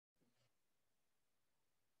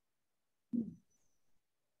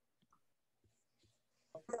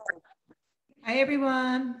Hi,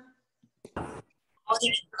 everyone. I'm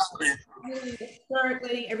going to start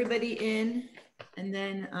letting everybody in, and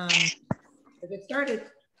then we'll get started.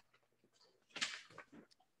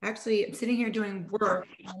 Actually, I'm sitting here doing work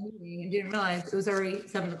and didn't realize it was already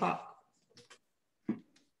 7 o'clock.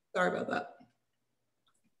 Sorry about that.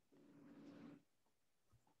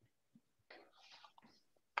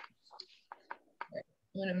 I'm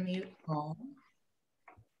going to mute Carl.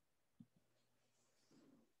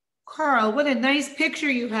 Carl, what a nice picture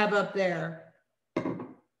you have up there.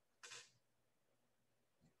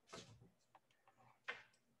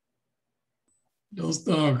 Don't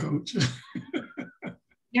start, Coach.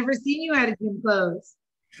 Never seen you out of gym clothes.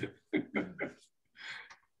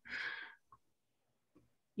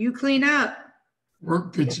 You clean up.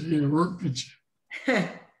 Work picture, yeah, work picture.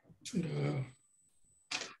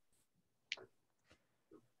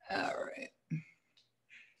 All right.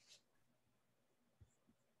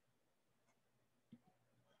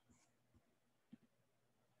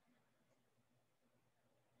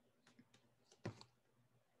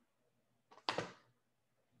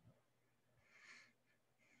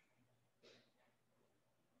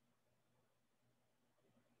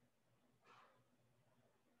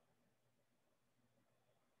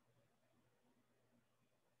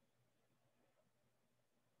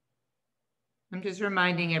 I'm just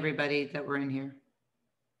reminding everybody that we're in here.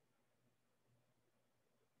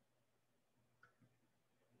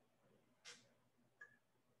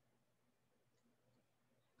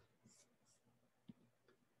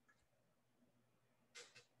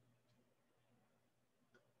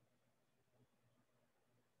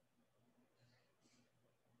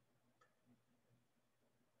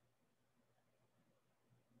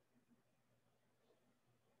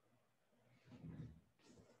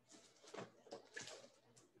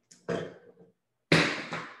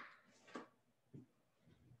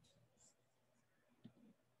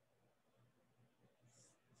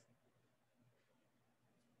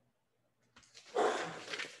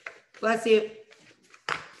 Bless you.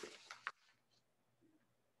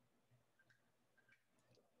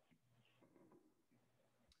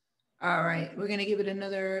 All right, we're going to give it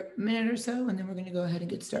another minute or so, and then we're going to go ahead and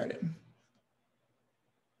get started.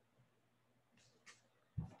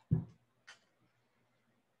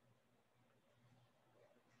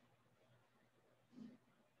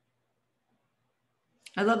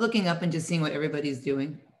 I love looking up and just seeing what everybody's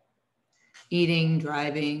doing. Eating,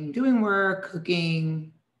 driving, doing work,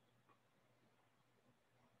 cooking.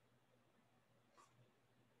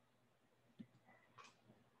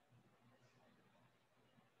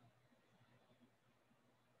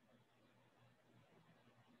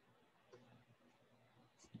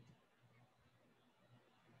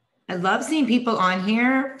 I love seeing people on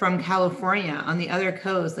here from California on the other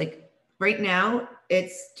coast. Like right now,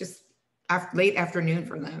 it's just late afternoon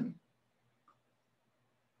for them.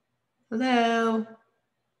 Hello.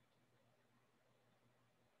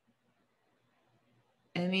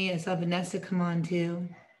 Emmy, I saw Vanessa come on too.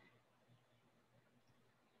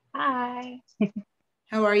 Hi.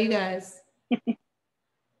 How are you guys?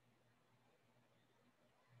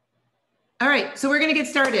 All right, so we're going to get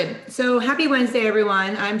started. So happy Wednesday,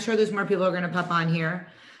 everyone. I'm sure there's more people who are going to pop on here.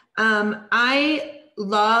 I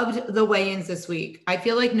loved the weigh-ins this week. I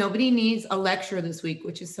feel like nobody needs a lecture this week,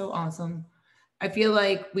 which is so awesome. I feel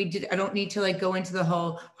like I don't need to like go into the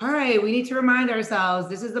whole, all right, we need to remind ourselves,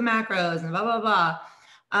 this is the macros and blah, blah,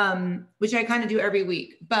 blah, which I kind of do every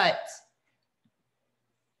week. But,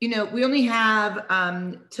 you know, we only have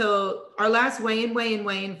till our last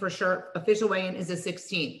weigh-in for sure, official weigh-in is the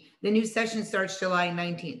 16th. The new session starts July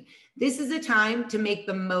 19th. This is a time to make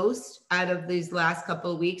the most out of these last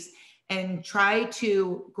couple of weeks and try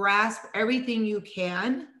to grasp everything you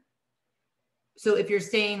can. So if you're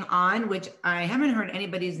staying on, which I haven't heard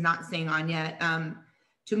anybody's not staying on yet,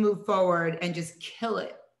 to move forward and just kill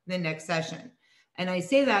it the next session. And I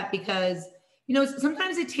say that because, you know,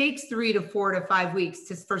 sometimes it takes 3 to 4 to 5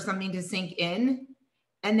 weeks for something to sink in.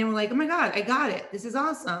 And then we're like, oh my God, I got it. This is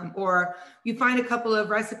awesome. Or you find a couple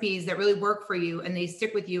of recipes that really work for you and they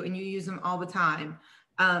stick with you and you use them all the time.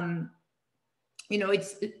 You know,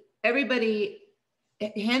 everybody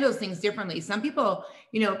handles things differently. Some people,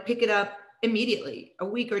 you know, pick it up immediately, a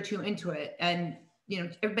week or two into it. And, you know,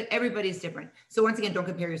 but everybody's different. So once again, don't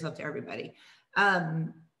compare yourself to everybody.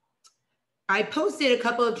 I posted a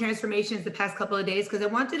couple of transformations the past couple of days because I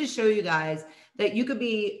wanted to show you guys that you could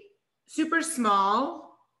be super small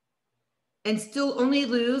and still only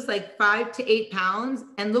lose like 5 to 8 pounds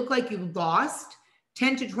and look like you lost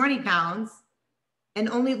 10 to 20 pounds and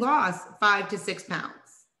only lost 5 to 6 pounds.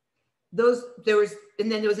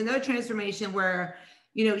 And then there was another transformation where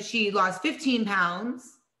She lost 15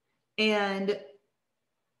 pounds and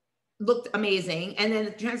looked amazing. And then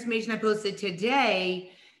the transformation I posted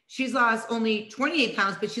today, she's lost only 28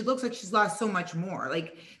 pounds, but she looks like she's lost so much more.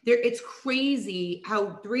 Like it's crazy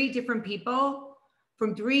how 3 different people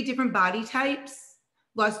from 3 different body types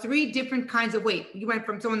lost 3 different kinds of weight. You went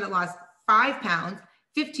from someone that lost 5 pounds,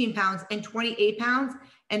 15 pounds, and 28 pounds,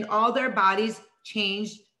 and all their bodies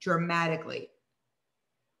changed dramatically.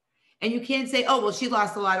 And you can't say, oh, well, she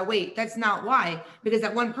lost a lot of weight. That's not why, because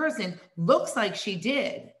that one person looks like she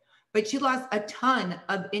did, but she lost a ton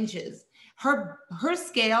of inches. Her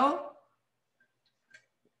scale,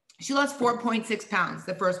 she lost 4.6 pounds,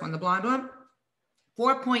 the first one, the blonde one,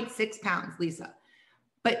 4.6 pounds, Lisa.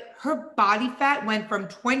 But her body fat went from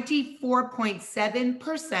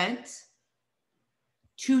 24.7%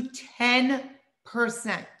 to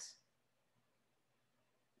 10%.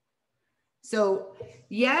 So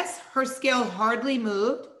yes, her scale hardly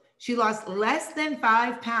moved. She lost less than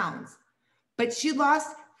 5 pounds, but she lost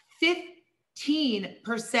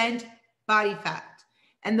 15% body fat.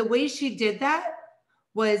 And the way she did that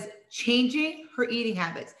was changing her eating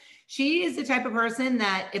habits. She is the type of person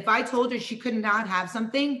that if I told her she could not have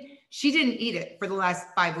something, she didn't eat it for the last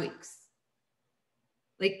 5 weeks.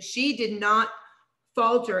 Like she did not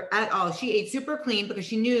falter at all. She ate super clean because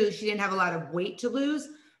she knew she didn't have a lot of weight to lose,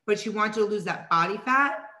 but she wanted to lose that body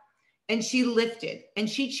fat. And she lifted and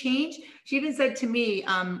she changed. She even said to me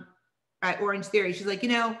at Orange Theory, she's like,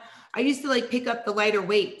 I used to like pick up the lighter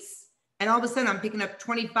weights. And all of a sudden I'm picking up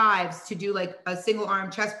 25s to do like a single arm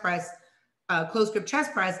chest press, close grip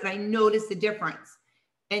chest press. And I noticed the difference.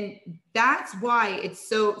 And that's why it's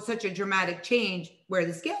such a dramatic change where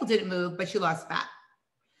the scale didn't move, but she lost fat.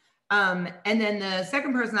 And then the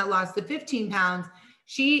second person that lost the 15 pounds,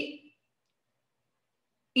 she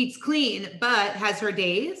eats clean, but has her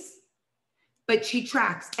days, but she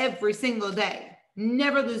tracks every single day,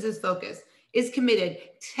 never loses focus, is committed,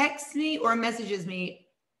 texts me or messages me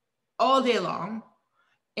all day long,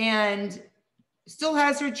 and still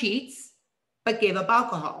has her cheats, but gave up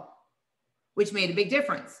alcohol, which made a big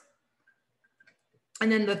difference. And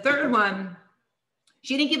then the third one,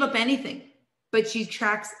 she didn't give up anything, but she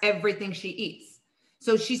tracks everything she eats.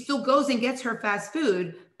 So she still goes and gets her fast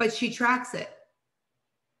food, but she tracks it.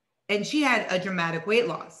 And she had a dramatic weight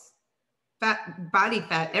loss, body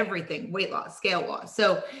fat, everything, weight loss, scale loss.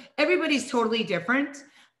 So everybody's totally different.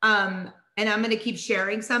 And I'm going to keep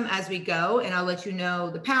sharing some as we go, and I'll let you know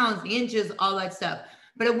the pounds, the inches, all that stuff.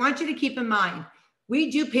 But I want you to keep in mind, we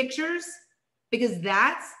do pictures because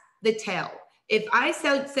that's the tell. If I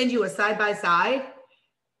send you a side-by-side,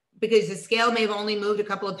 because the scale may have only moved a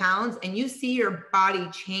couple of pounds and you see your body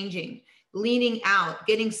changing, leaning out,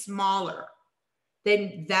 getting smaller,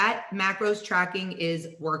 then that macros tracking is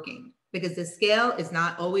working because the scale is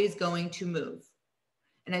not always going to move.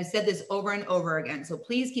 And I've said this over and over again. So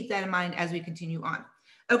please keep that in mind as we continue on.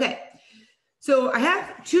 Okay. So I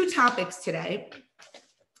have 2 topics today.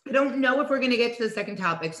 I don't know if we're going to get to the second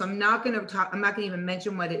topic. So I'm not going to even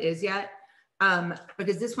mention what it is yet.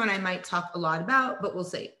 Because this one I might talk a lot about, but we'll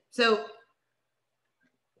see. So,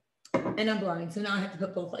 and I'm blind, so now I have to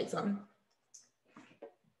put both lights on.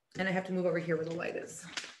 And I have to move over here where the light is.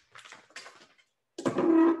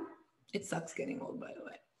 It sucks getting old, by the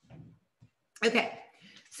way. Okay,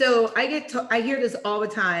 so I hear this all the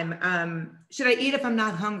time. Should I eat if I'm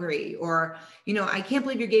not hungry? Or, I can't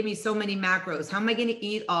believe you gave me so many macros. How am I going to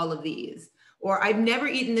eat all of these? Or I've never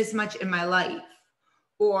eaten this much in my life.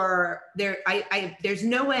 Or there's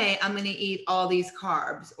no way I'm going to eat all these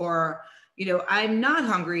carbs, or, I'm not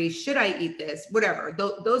hungry. Should I eat this? Whatever.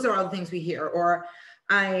 Those are all the things we hear. Or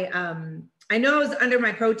I know I was under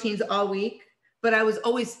my proteins all week, but I was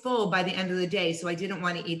always full by the end of the day. So I didn't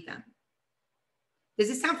want to eat them. Does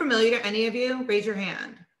this sound familiar to any of you? Raise your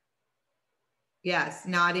hand. Yes.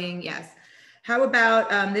 Nodding. Yes. How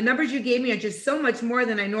about the numbers you gave me are just so much more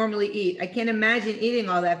than I normally eat. I can't imagine eating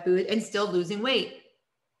all that food and still losing weight.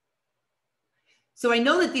 So I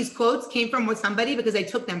know that these quotes came from somebody because I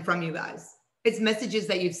took them from you guys. It's messages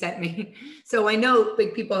that you've sent me. So I know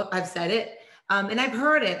big people have said it. And I've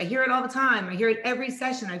heard it. I hear it all the time. I hear it every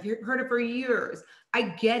session. I've heard it for years. I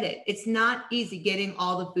get it. It's not easy getting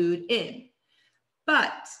all the food in.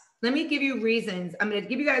 But let me give you reasons. I'm going to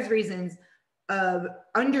give you guys reasons of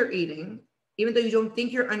undereating. Even though you don't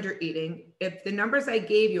think you're undereating, if the numbers I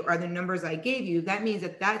gave you are the numbers I gave you, that means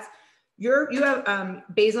that you have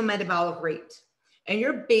basal metabolic rate. And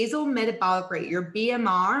your basal metabolic rate, your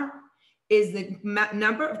BMR, is the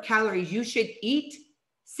number of calories you should eat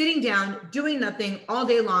sitting down, doing nothing all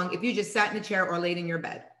day long if you just sat in a chair or laid in your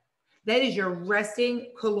bed. That is your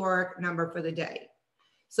resting caloric number for the day.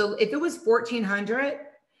 So if it was 1,400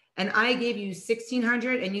 and I gave you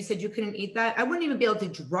 1,600 and you said you couldn't eat that, I wouldn't even be able to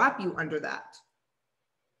drop you under that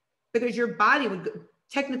because your body would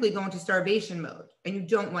technically go into starvation mode and you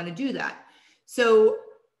don't want to do that. So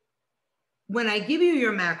when I give you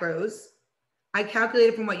your macros, I calculate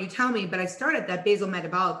it from what you tell me, but I start at that basal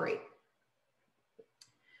metabolic rate.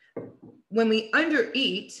 When we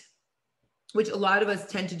undereat, which a lot of us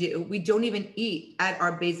tend to do, we don't even eat at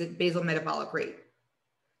our basal metabolic rate.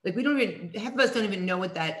 Like half of us don't even know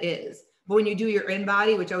what that is. But when you do your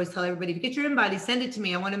in-body, which I always tell everybody, if you get your in-body, send it to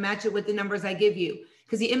me. I want to match it with the numbers I give you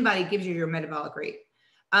because the in-body gives you your metabolic rate.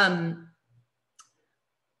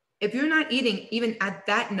 If you're not eating even at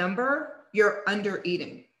that number, you're under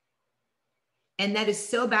eating. And that is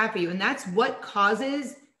so bad for you. And that's what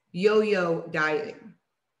causes yo-yo dieting.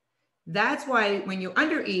 That's why when you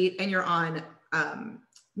undereat and you're on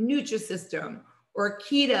Nutrisystem or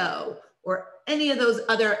keto or any of those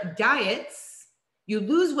other diets, you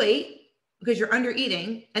lose weight because you're under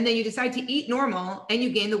eating, and then you decide to eat normal and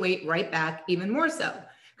you gain the weight right back even more so.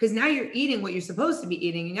 Because now you're eating what you're supposed to be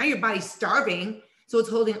eating, and now your body's starving, so it's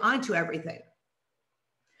holding on to everything.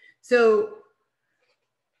 So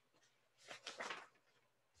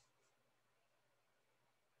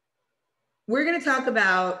we're going to talk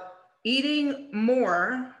about eating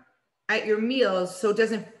more at your meals so it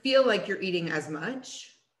doesn't feel like you're eating as much.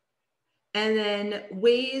 And then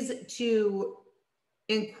ways to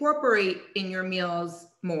incorporate in your meals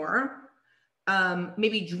more.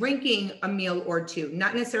 Maybe drinking a meal or two,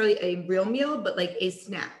 not necessarily a real meal, but like a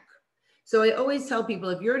snack. So I always tell people,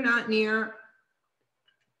 if you're not near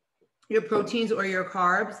your proteins or your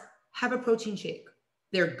carbs, have a protein shake.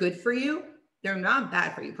 They're good for you. They're not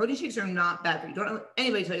bad for you. Protein shakes are not bad for you. Don't let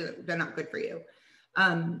anybody tell you that they're not good for you.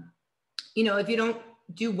 If you don't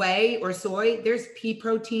do whey or soy, there's pea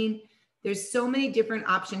protein. There's so many different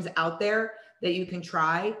options out there that you can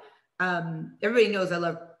try. Everybody knows I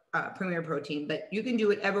love Premier Protein, but you can do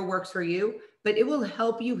whatever works for you, but it will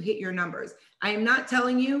help you hit your numbers. I am not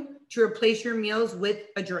telling you to replace your meals with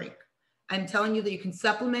a drink. I'm telling you that you can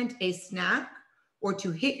supplement a snack or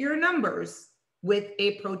to hit your numbers with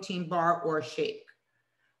a protein bar or shake.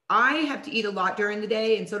 I have to eat a lot during the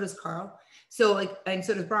day, and so does Carl. And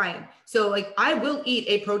so does Brian. So I will eat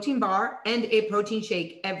a protein bar and a protein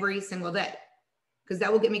shake every single day because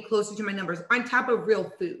that will get me closer to my numbers on top of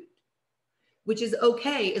real food, which is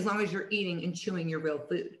okay as long as you're eating and chewing your real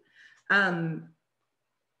food.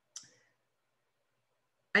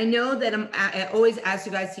 I know that I always ask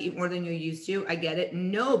you guys to eat more than you're used to. I get it.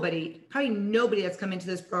 Probably nobody that's come into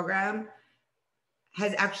this program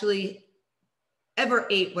has actually ever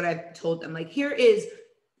ate what I've told them. Like, here is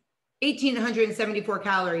 1,874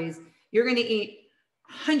 calories. You're going to eat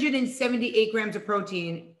 178 grams of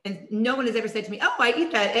protein. And no one has ever said to me, oh, I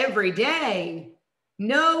eat that every day.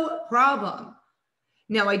 No problem.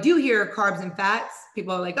 Now, I do hear carbs and fats.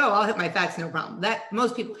 People are like, oh, I'll hit my fats, no problem.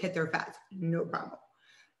 Most people hit their fats, no problem.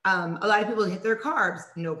 A lot of people hit their carbs,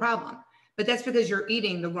 no problem. But that's because you're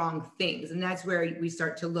eating the wrong things. And that's where we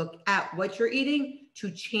start to look at what you're eating to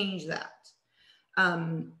change that.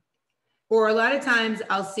 Or a lot of times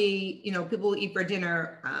I'll see, people eat for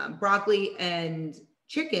dinner broccoli and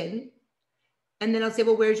chicken. And then I'll say,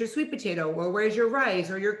 well, where's your sweet potato? Or where's your rice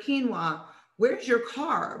or your quinoa? Where's your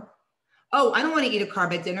carb? Oh, I don't want to eat a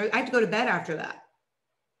carb at dinner. I have to go to bed after that.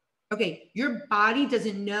 Okay, your body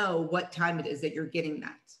doesn't know what time it is that you're getting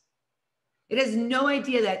that. It has no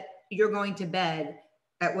idea that you're going to bed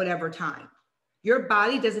at whatever time. Your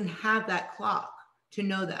body doesn't have that clock to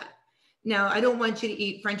know that. Now, I don't want you to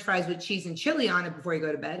eat French fries with cheese and chili on it before you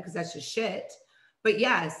go to bed because that's just shit. But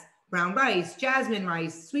yes, brown rice, jasmine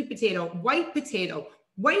rice, sweet potato, white potato.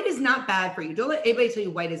 White is not bad for you. Don't let anybody tell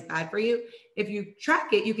you white is bad for you. If you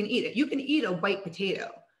track it, you can eat it. You can eat a white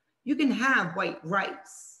potato. You can have white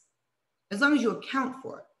rice as long as you account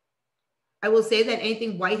for it. I will say that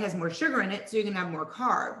anything white has more sugar in it, so you can have more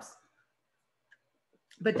carbs.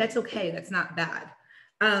 But that's okay. That's not bad.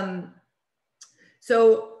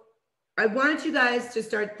 So I want you guys to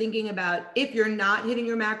start thinking about if you're not hitting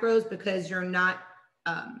your macros because you're not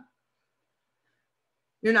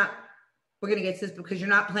we're going to get to this because you're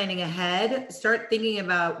not planning ahead. Start thinking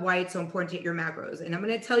about why it's so important to hit your macros. And I'm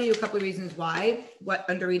going to tell you a couple of reasons why, what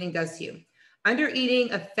undereating does to you.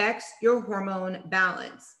 Undereating affects your hormone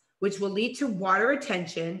balance, which will lead to water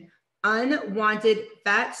retention, unwanted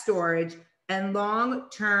fat storage, and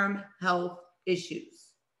long-term health issues.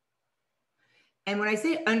 And when I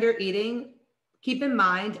say undereating, keep in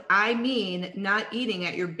mind, I mean not eating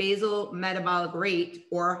at your basal metabolic rate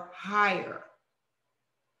or higher.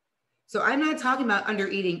 So I'm not talking about under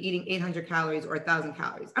eating 800 calories or 1,000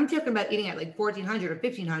 calories. I'm talking about eating at like 1,400 or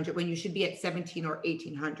 1,500 when you should be at 17 or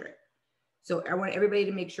 1,800. So I want everybody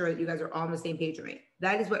to make sure that you guys are all on the same page with me.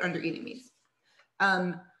 That is what under eating means.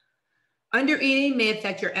 Under eating may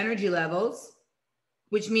affect your energy levels,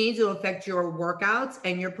 which means it will affect your workouts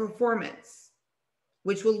and your performance,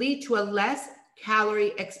 which will lead to a less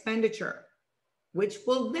calorie expenditure, which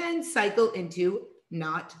will then cycle into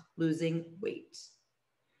not losing weight.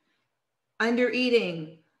 Under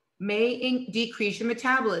eating may decrease your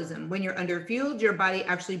metabolism. When you're underfueled, your body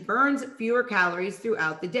actually burns fewer calories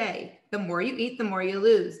throughout the day. The more you eat, the more you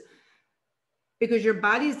lose. Because your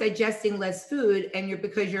body is digesting less food and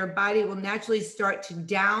because your body will naturally start to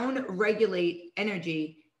down regulate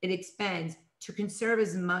energy it expends to conserve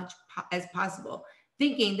as much as possible,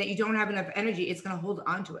 thinking that you don't have enough energy, it's going to hold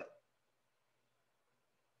on to it.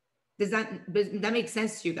 Does that make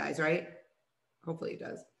sense to you guys, right? Hopefully it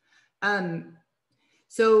does.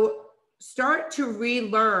 So start to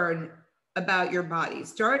relearn about your body.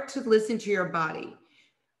 Start to listen to your body.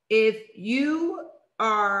 If you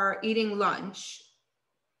are eating lunch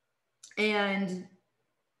and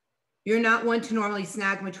you're not one to normally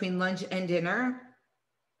snack between lunch and dinner,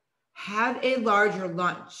 have a larger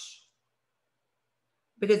lunch.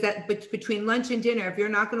 Because that between lunch and dinner, if you're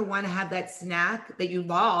not going to want to have that snack that you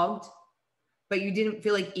logged, but you didn't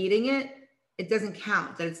feel like eating it, it doesn't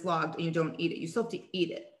count that it's logged and you don't eat it. You still have to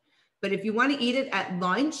eat it. But if you want to eat it at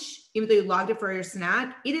lunch, even though you logged it for your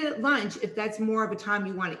snack, eat it at lunch if that's more of a time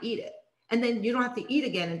you want to eat it. And then you don't have to eat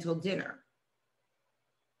again until dinner.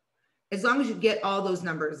 As long as you get all those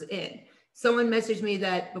numbers in. Someone messaged me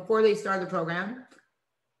that before they started the program,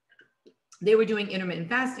 they were doing intermittent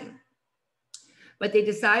fasting, but they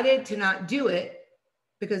decided to not do it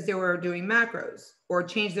because they were doing macros or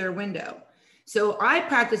change their window. So I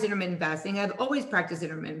practice intermittent fasting. I've always practiced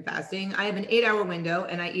intermittent fasting. I have an 8-hour window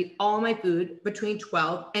and I eat all my food between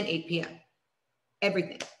 12 and 8 p.m.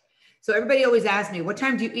 Everything. So everybody always asks me, what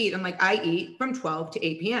time do you eat? I'm like, I eat from 12 to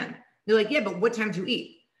 8 p.m. They're like, yeah, but what time do you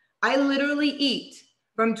eat? I literally eat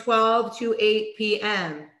from 12 to 8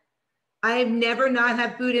 p.m. I've never not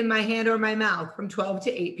had food in my hand or my mouth from 12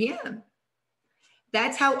 to 8 p.m.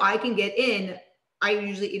 That's how I can get in. I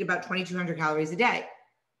usually eat about 2,200 calories a day.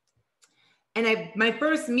 And my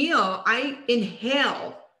first meal, I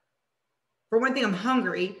inhale. For one thing, I'm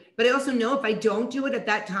hungry, but I also know if I don't do it at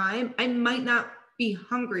that time, I might not be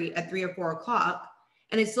hungry at 3 or 4 o'clock.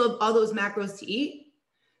 And I still have all those macros to eat.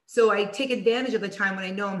 So I take advantage of the time when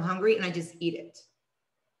I know I'm hungry and I just eat it.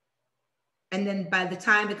 And then by the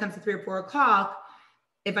time it comes to 3 or 4 o'clock,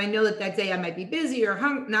 if I know that day I might be busy or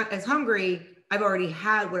not as hungry, I've already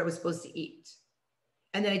had what I was supposed to eat.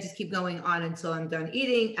 And then I just keep going on until I'm done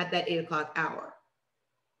eating at that 8 o'clock hour.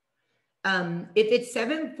 If it's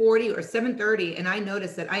 7:40 or 7:30 and I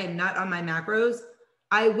notice that I am not on my macros,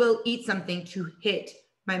 I will eat something to hit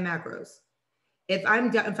my macros. If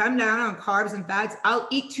I'm down on carbs and fats, I'll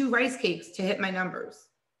eat 2 rice cakes to hit my numbers.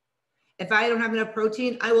 If I don't have enough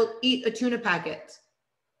protein, I will eat a tuna packet.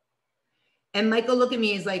 And Michael look at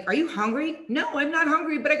me, he's like, are you hungry? No, I'm not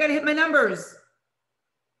hungry, but I got to hit my numbers.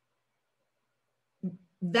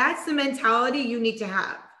 That's the mentality you need to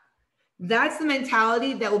have. That's the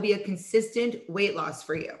mentality that will be a consistent weight loss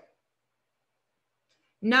for you.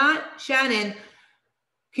 Not, Shannon,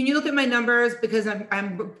 can you look at my numbers because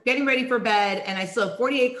I'm getting ready for bed and I still have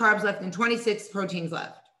 48 carbs left and 26 proteins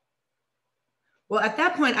left. Well, at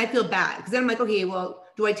that point, I feel bad because then I'm like, okay, well,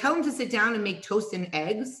 do I tell them to sit down and make toast and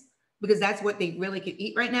eggs because that's what they really could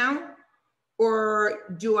eat right now?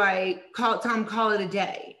 Or do I tell them call it a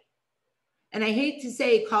day? And I hate to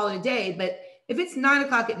say call it a day, but if it's 9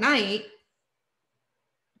 o'clock at night,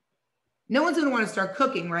 no one's going to want to start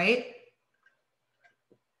cooking, right?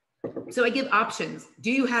 So I give options.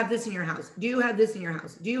 Do you have this in your house? Do you have this in your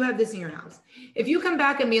house? Do you have this in your house? If you come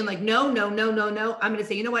back at me and like, no, I'm going to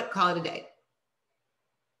say, you know what? Call it a day.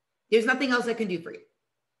 There's nothing else I can do for you.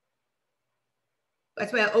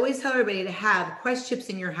 That's why I always tell everybody to have Quest chips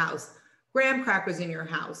in your house, graham crackers in your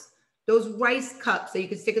house, those rice cups that you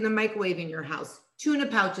can stick in the microwave in your house, tuna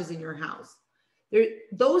pouches in your house.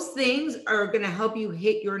 Those things are going to help you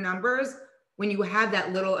hit your numbers when you have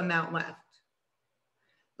that little amount left.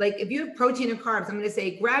 Like if you have protein and carbs, I'm going to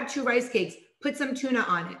say, grab 2 rice cakes, put some tuna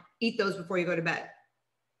on it, eat those before you go to bed.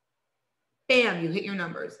 Bam, you hit your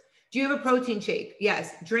numbers. Do you have a protein shake?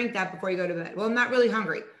 Yes, drink that before you go to bed. Well, I'm not really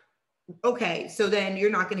hungry. Okay, so then you're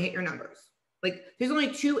not going to hit your numbers. Like there's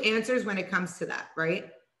only 2 answers when it comes to that, right?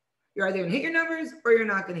 You're either going to hit your numbers or you're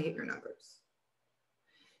not going to hit your numbers.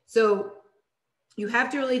 So you have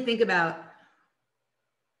to really think about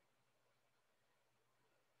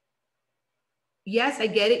yes, I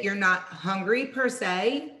get it. You're not hungry per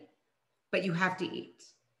se, but you have to eat.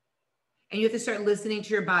 And you have to start listening to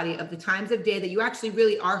your body of the times of day that you actually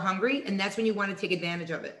really are hungry. And that's when you want to take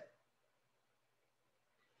advantage of it.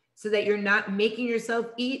 So that you're not making yourself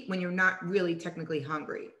eat when you're not really technically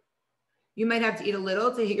hungry. You might have to eat a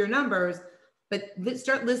little to hit your numbers, but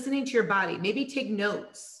start listening to your body. Maybe take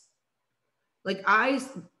notes. Like I,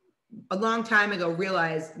 a long time ago,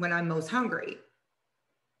 realized when I'm most hungry.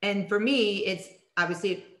 And for me, it's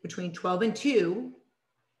obviously between 12 and 2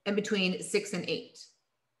 and between 6 and 8.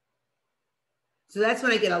 So that's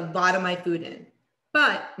when I get a lot of my food in.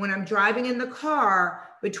 But when I'm driving in the car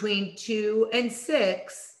between 2 and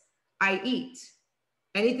 6, I eat.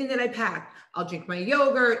 Anything that I pack, I'll drink my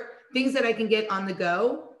yogurt, things that I can get on the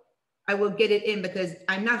go, I will get it in because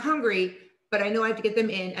I'm not hungry, but I know I have to get them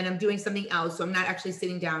in and I'm doing something else. So I'm not actually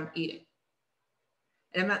sitting down eating.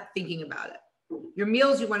 And I'm not thinking about it. Your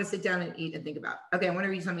meals you want to sit down and eat and think about. Okay, I want to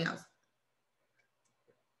read something else.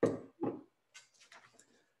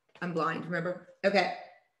 I'm blind, remember? Okay.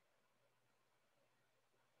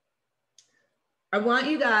 I want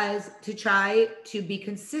you guys to try to be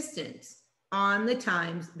consistent on the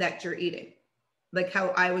times that you're eating. Like how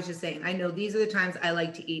I was just saying, I know these are the times I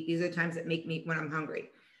like to eat. These are the times that make me when I'm hungry.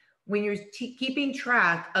 When you're keeping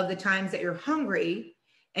track of the times that you're hungry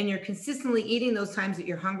and you're consistently eating those times that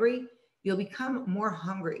you're hungry, you'll become more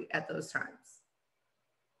hungry at those times.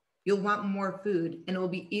 You'll want more food and it will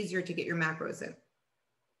be easier to get your macros in.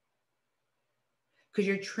 Because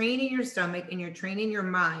you're training your stomach and you're training your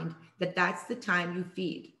mind that that's the time you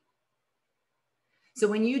feed. So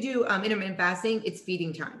when you do intermittent fasting, it's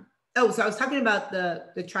feeding time. Oh, so I was talking about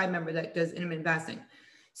the tribe member that does intermittent fasting.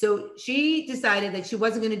 So she decided that she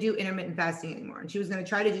wasn't going to do intermittent fasting anymore. And she was going to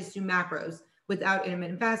try to just do macros without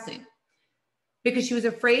intermittent fasting because she was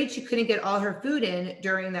afraid she couldn't get all her food in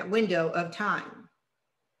during that window of time.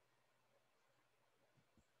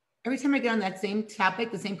 Every time I get on that same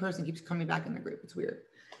topic, the same person keeps coming back in the group. It's weird.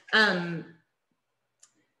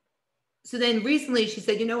 So then recently she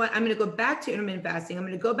said, you know what? I'm going to go back to intermittent fasting. I'm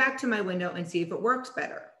going to go back to my window and see if it works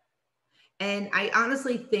better. And I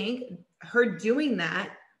honestly think her doing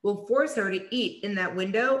that will force her to eat in that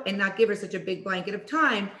window and not give her such a big blanket of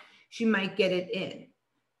time. She might get it in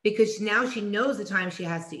because now she knows the time she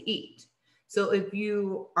has to eat. So if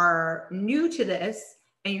you are new to this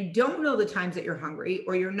and you don't know the times that you're hungry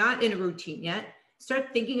or you're not in a routine yet, start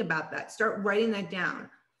thinking about that. Start writing that down.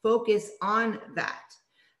 Focus on that.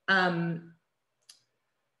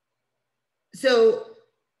 So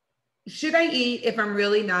should I eat if I'm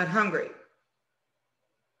really not hungry?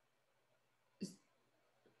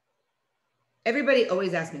 Everybody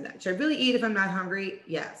always asks me that. Should I really eat if I'm not hungry?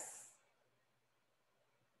 Yes.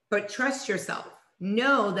 But trust yourself.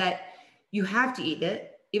 Know that you have to eat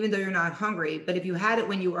it, even though you're not hungry. But if you had it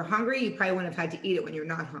when you were hungry, you probably wouldn't have had to eat it when you're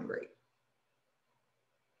not hungry.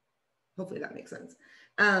 Hopefully that makes sense.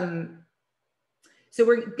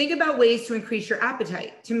 So think about ways to increase your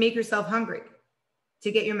appetite, to make yourself hungry,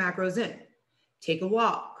 to get your macros in. Take a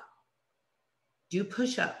walk. Do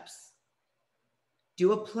push-ups.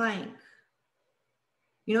 Do a plank.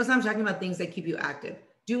 You know, so I'm talking about things that keep you active.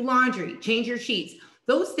 Do laundry, change your sheets.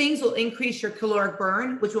 Those things will increase your caloric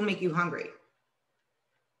burn, which will make you hungry.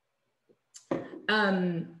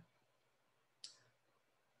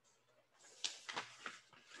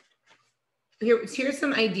 Here's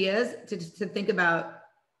some ideas to think about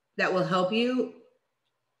that will help you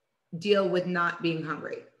deal with not being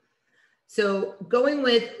hungry. So going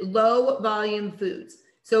with low volume foods.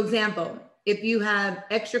 So example, if you have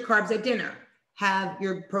extra carbs at dinner, have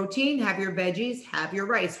your protein, have your veggies, have your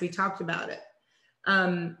rice. We talked about it.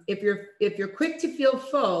 If you're quick to feel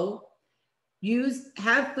full,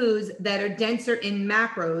 have foods that are denser in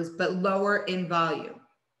macros but lower in volume.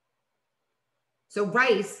 So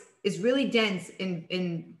rice is really dense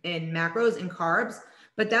in macros and carbs,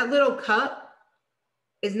 but that little cup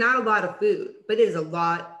is not a lot of food, but it is a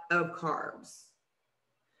lot of carbs.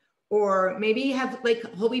 Or maybe you have like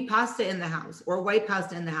whole wheat pasta in the house or white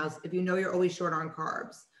pasta in the house if you know you're always short on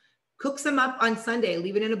carbs. Cook some up on Sunday,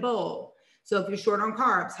 leave it in a bowl. So if you're short on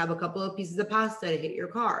carbs, have a couple of pieces of pasta to hit your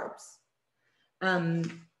carbs.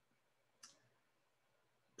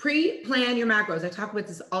 Pre-plan your macros. I talk about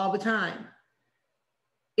this all the time.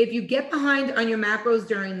 If you get behind on your macros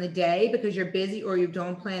during the day because you're busy or you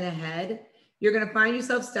don't plan ahead, you're going to find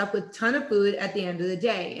yourself stuck with a ton of food at the end of the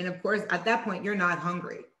day. And of course, at that point, you're not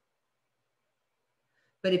hungry.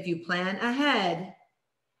 But if you plan ahead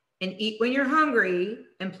and eat when you're hungry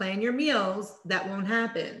and plan your meals, that won't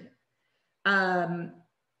happen.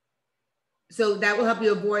 So that will help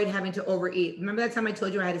you avoid having to overeat. Remember that time I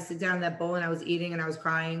told you I had to sit down in that bowl and I was eating and I was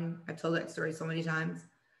crying? I've told that story so many times.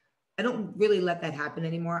 I don't really let that happen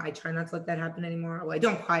anymore. I try not to let that happen anymore. Well, I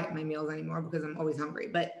don't cry at my meals anymore because I'm always hungry.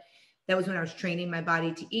 But that was when I was training my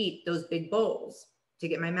body to eat those big bowls to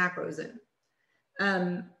get my macros in.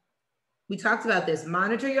 We talked about this.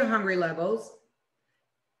 Monitor your hungry levels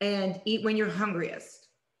and eat when you're hungriest.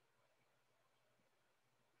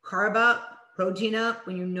 Carb up, protein up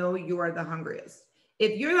when you know you are the hungriest.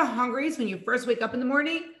 If you're the hungriest when you first wake up in the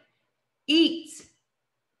morning, eat.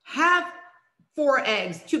 Have 4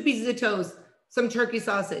 eggs, 2 pieces of toast, some turkey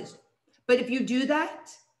sausage. But if you do that,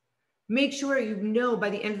 make sure you know by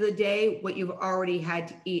the end of the day what you've already had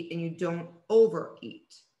to eat and you don't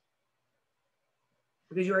overeat.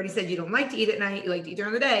 Because you already said you don't like to eat at night, you like to eat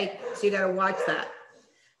during the day, so you got to watch that.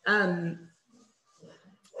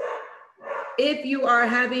 If you are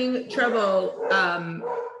having trouble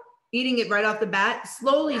eating it right off the bat,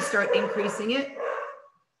 slowly start increasing it.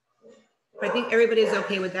 I think everybody's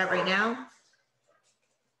okay with that right now.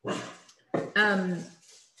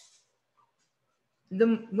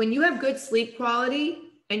 When you have good sleep quality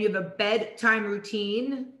and you have a bedtime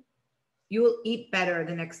routine, you will eat better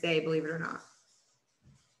the next day, believe it or not.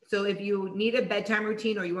 So if you need a bedtime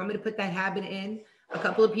routine or you want me to put that habit in, a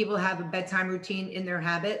couple of people have a bedtime routine in their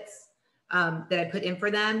habits that I put in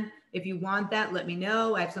for them. If you want that, let me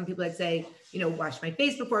know. I have some people that say, wash my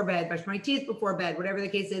face before bed, brush my teeth before bed, whatever the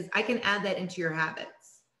case is. I can add that into your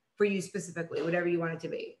habits for you specifically, whatever you want it to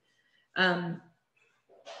be. But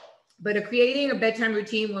creating a bedtime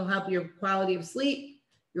routine will help your quality of sleep,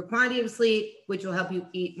 your quantity of sleep, which will help you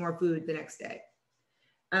eat more food the next day.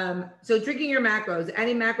 So drinking your macros,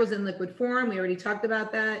 adding macros in liquid form. We already talked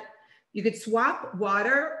about that. You could swap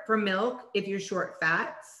water for milk if you're short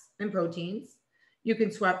fats and proteins. You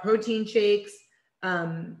can swap protein shakes.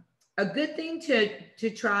 A good thing to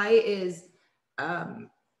try is, and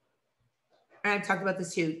I've talked about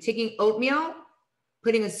this too, taking oatmeal,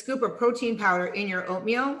 putting a scoop of protein powder in your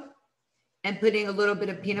oatmeal and putting a little bit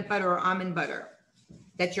of peanut butter or almond butter.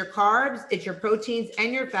 That's your carbs, it's your proteins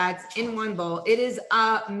and your fats in one bowl. It is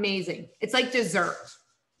amazing. It's like dessert.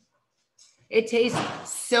 It tastes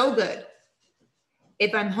so good.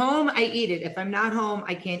 If I'm home, I eat it. If I'm not home,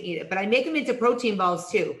 I can't eat it. But I make them into protein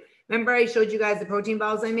balls too. Remember I showed you guys the protein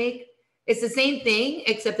balls I make? It's the same thing,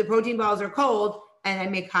 except the protein balls are cold and I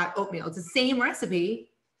make hot oatmeal. It's the same recipe,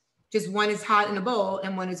 just one is hot in a bowl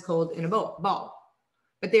and one is cold in a ball.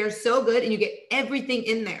 But they're so good and you get everything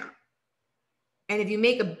in there. And if you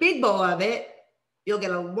make a big bowl of it, you'll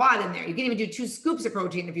get a lot in there. You can even do 2 scoops of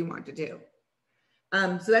protein if you wanted to.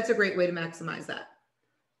 So that's a great way to maximize that.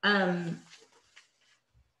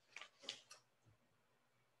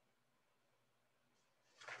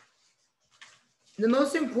 The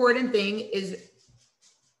most important thing is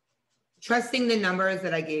trusting the numbers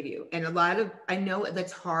that I gave you. And I know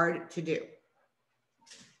that's hard to do.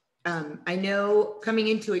 I know coming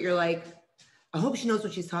into it, you're like, I hope she knows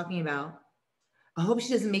what she's talking about. I hope she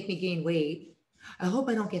doesn't make me gain weight. I hope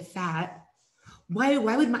I don't get fat. What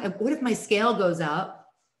if my scale goes up?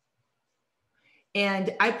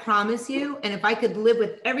 And I promise you, and if I could live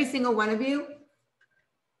with every single one of you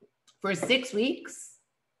for 6 weeks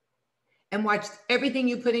and watched everything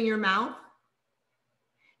you put in your mouth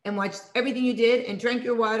and watched everything you did and drank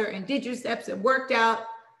your water and did your steps and worked out,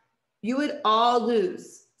 you would all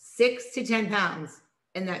lose 6 to 10 pounds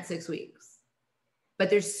in that 6 weeks. But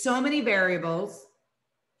there's so many variables.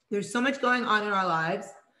 There's so much going on in our lives.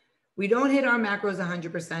 We don't hit our macros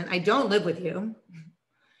 100%. I don't live with you.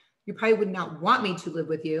 You probably would not want me to live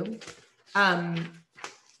with you. That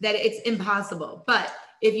it's impossible. But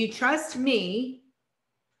if you trust me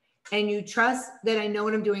and you trust that I know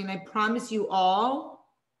what I'm doing, and I promise you all,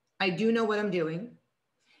 I do know what I'm doing.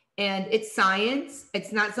 And it's science.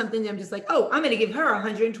 It's not something that I'm just like, oh, I'm going to give her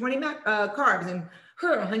 120 carbs and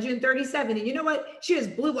her 137. And you know what? She has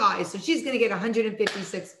blue eyes, so she's going to get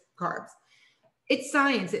 156 carbs. It's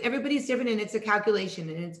science. Everybody's different, and it's a calculation,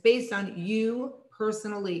 and it's based on you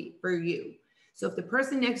personally for you. So if the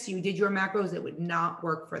person next to you did your macros, it would not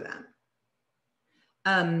work for them.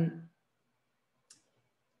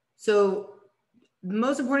 So the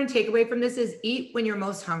most important takeaway from this is eat when you're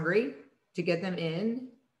most hungry to get them in.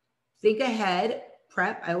 Think ahead,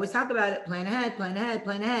 prep. I always talk about it. Plan ahead, plan ahead,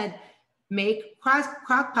 plan ahead. Make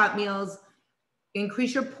crock pot meals.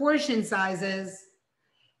 Increase your portion sizes.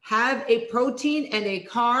 Have a protein and a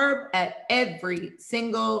carb at every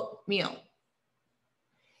single meal.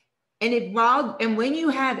 And when you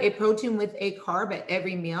have a protein with a carb at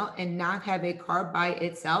every meal and not have a carb by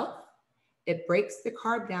itself, it breaks the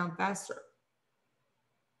carb down faster.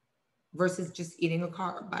 versus just eating a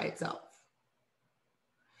carb by itself.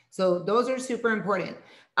 So those are super important.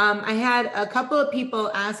 I had a couple of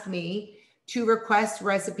people ask me to request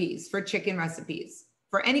recipes for chicken recipes,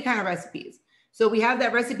 for any kind of recipes. So we have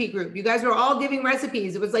that recipe group. You guys were all giving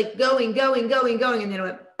recipes. It was like going, going, going, going, and then it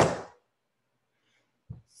went.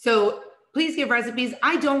 So please give recipes.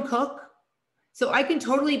 I don't cook, so I can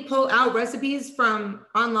totally pull out recipes from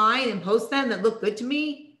online and post them that look good to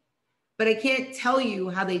me, but I can't tell you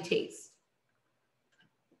how they taste.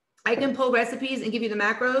 I can pull recipes and give you the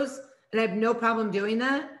macros, and I have no problem doing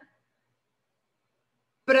that,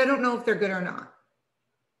 but I don't know if they're good or not.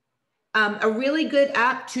 A really good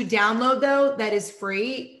app to download, though, that is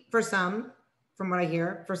free for some, from what I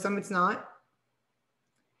hear, for some it's not,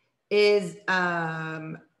 is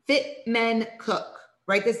Fit Men Cook.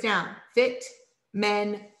 Write this down, Fit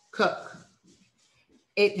Men Cook.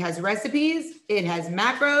 It has recipes, it has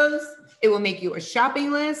macros, it will make you a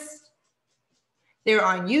shopping list. They're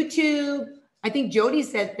on YouTube. I think Jody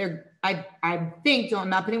said they're, I think, I'm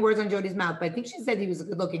not putting words on Jody's mouth, but I think she said he was a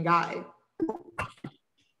good looking guy.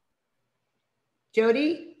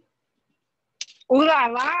 Jody? Ooh la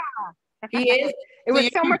la. He is. It was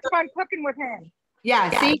so much fun cooking with him.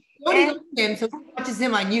 Yeah, see, Jody loves him, so he watches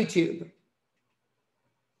him on YouTube.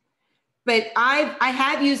 But I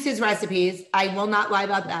have used his recipes. I will not lie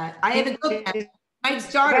about that. I haven't cooked them. My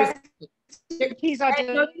starters.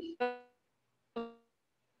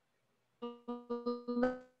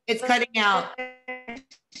 It's cutting out.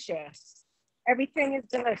 Delicious. Everything is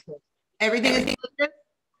delicious. Everything is delicious?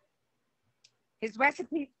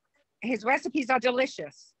 His recipes are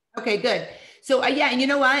delicious. Okay, good. So yeah, and you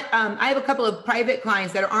know what? I have a couple of private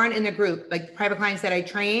clients that aren't in the group, like private clients that I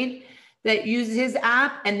train that use his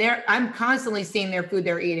app, and I'm constantly seeing their food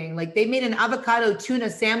they're eating. Like they made an avocado tuna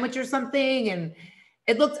sandwich or something, and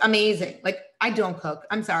it looked amazing. Like I don't cook.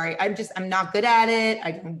 I'm sorry. I'm not good at it.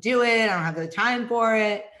 I don't do it. I don't have the time for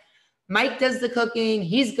it. Mike does the cooking.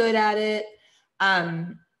 He's good at it.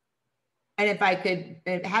 And if I could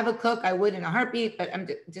have a cook, I would in a heartbeat, but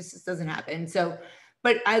just doesn't happen. So,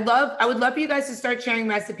 but I would love for you guys to start sharing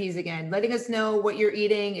recipes again, letting us know what you're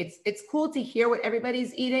eating. It's cool to hear what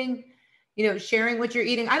everybody's eating, sharing what you're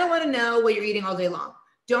eating. I don't want to know what you're eating all day long.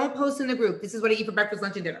 Don't post in the group. This is what I eat for breakfast,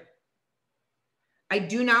 lunch, and dinner. I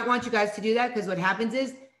do not want you guys to do that, because what happens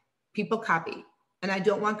is people copy, and I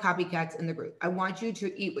don't want copycats in the group. I want you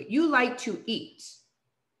to eat what you like to eat,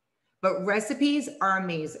 but recipes are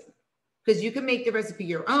amazing because you can make the recipe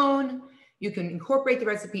your own. You can incorporate the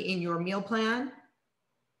recipe in your meal plan,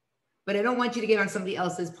 but I don't want you to get on somebody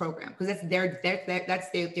else's program, because that's their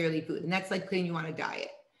daily food, and that's like putting you on a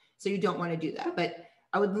diet. So you don't want to do that. But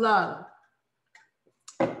I would love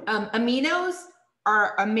aminos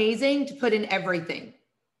are amazing to put in everything.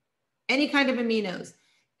 Any kind of aminos.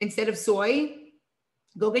 Instead of soy,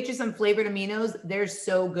 go get you some flavored aminos. They're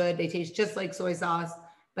so good. They taste just like soy sauce,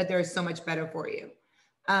 but they're so much better for you.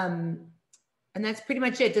 And that's pretty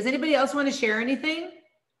much it. Does anybody else want to share anything?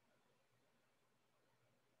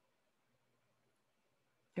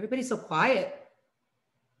 Everybody's so quiet.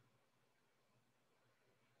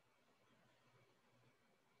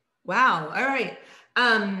 Wow. All right.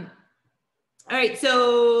 All right,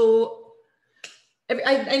 so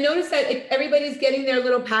I noticed that everybody's getting their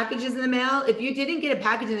little packages in the mail. If you didn't get a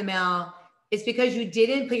package in the mail, it's because you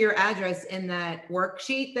didn't put your address in that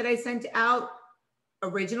worksheet that I sent out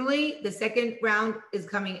originally. The second round is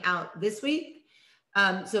coming out this week.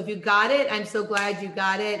 So if you got it, I'm so glad you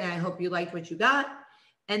got it, and I hope you liked what you got.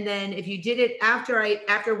 And then if you did it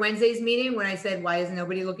after Wednesday's meeting, when I said, why is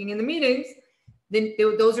nobody looking in the meetings, then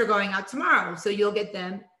those are going out tomorrow. So you'll get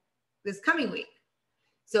them this coming week.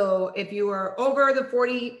 So if you are over the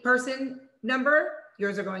 40-person number,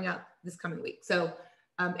 yours are going out this coming week. So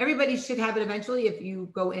everybody should have it eventually if you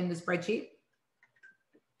go in the spreadsheet.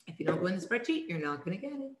 If you don't go in the spreadsheet, you're not going to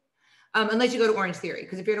get it. Unless you go to Orange Theory,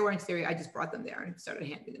 because if you're at Orange Theory, I just brought them there and started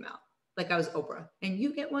handing them out like I was Oprah. And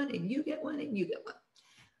you get one, and you get one, and you get one.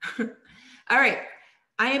 All right.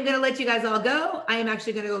 I am going to let you guys all go. I am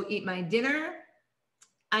actually going to go eat my dinner.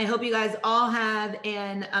 I hope you guys all have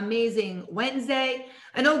an amazing Wednesday.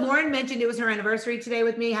 I know Lauren mentioned it was her anniversary today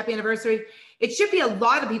with me. Happy anniversary. It should be a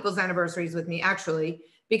lot of people's anniversaries with me, actually,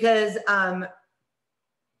 because for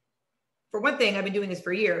one thing, I've been doing this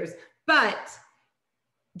for years, but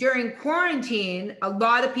during quarantine, a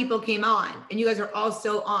lot of people came on, and you guys are all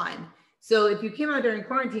still on. So if you came on during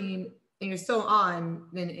quarantine and you're still on,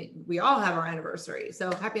 then we all have our anniversary. So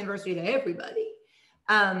happy anniversary to everybody.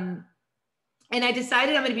 And I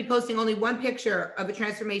decided I'm going to be posting only one picture of a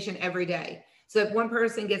transformation every day. So if one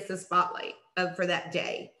person gets the spotlight for that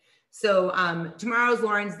day. So tomorrow's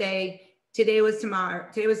Lauren's day. Today was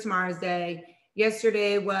Tamara's day.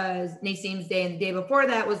 Yesterday was Nasim's day, and the day before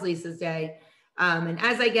that was Lisa's day. And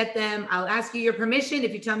as I get them, I'll ask you your permission.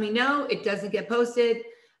 If you tell me no, it doesn't get posted.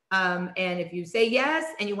 And if you say yes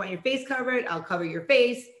and you want your face covered, I'll cover your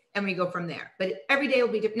face and we go from there. But every day will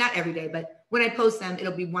be different. Not every day, but when I post them,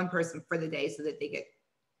 it'll be one person for the day so that they get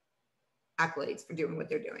accolades for doing what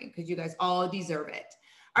they're doing, because you guys all deserve it.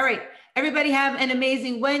 All right, everybody have an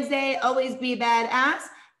amazing Wednesday. Always be badass.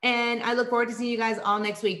 And I look forward to seeing you guys all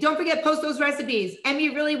next week. Don't forget, post those recipes. Emmy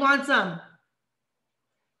really wants them.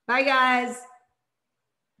 Bye, guys.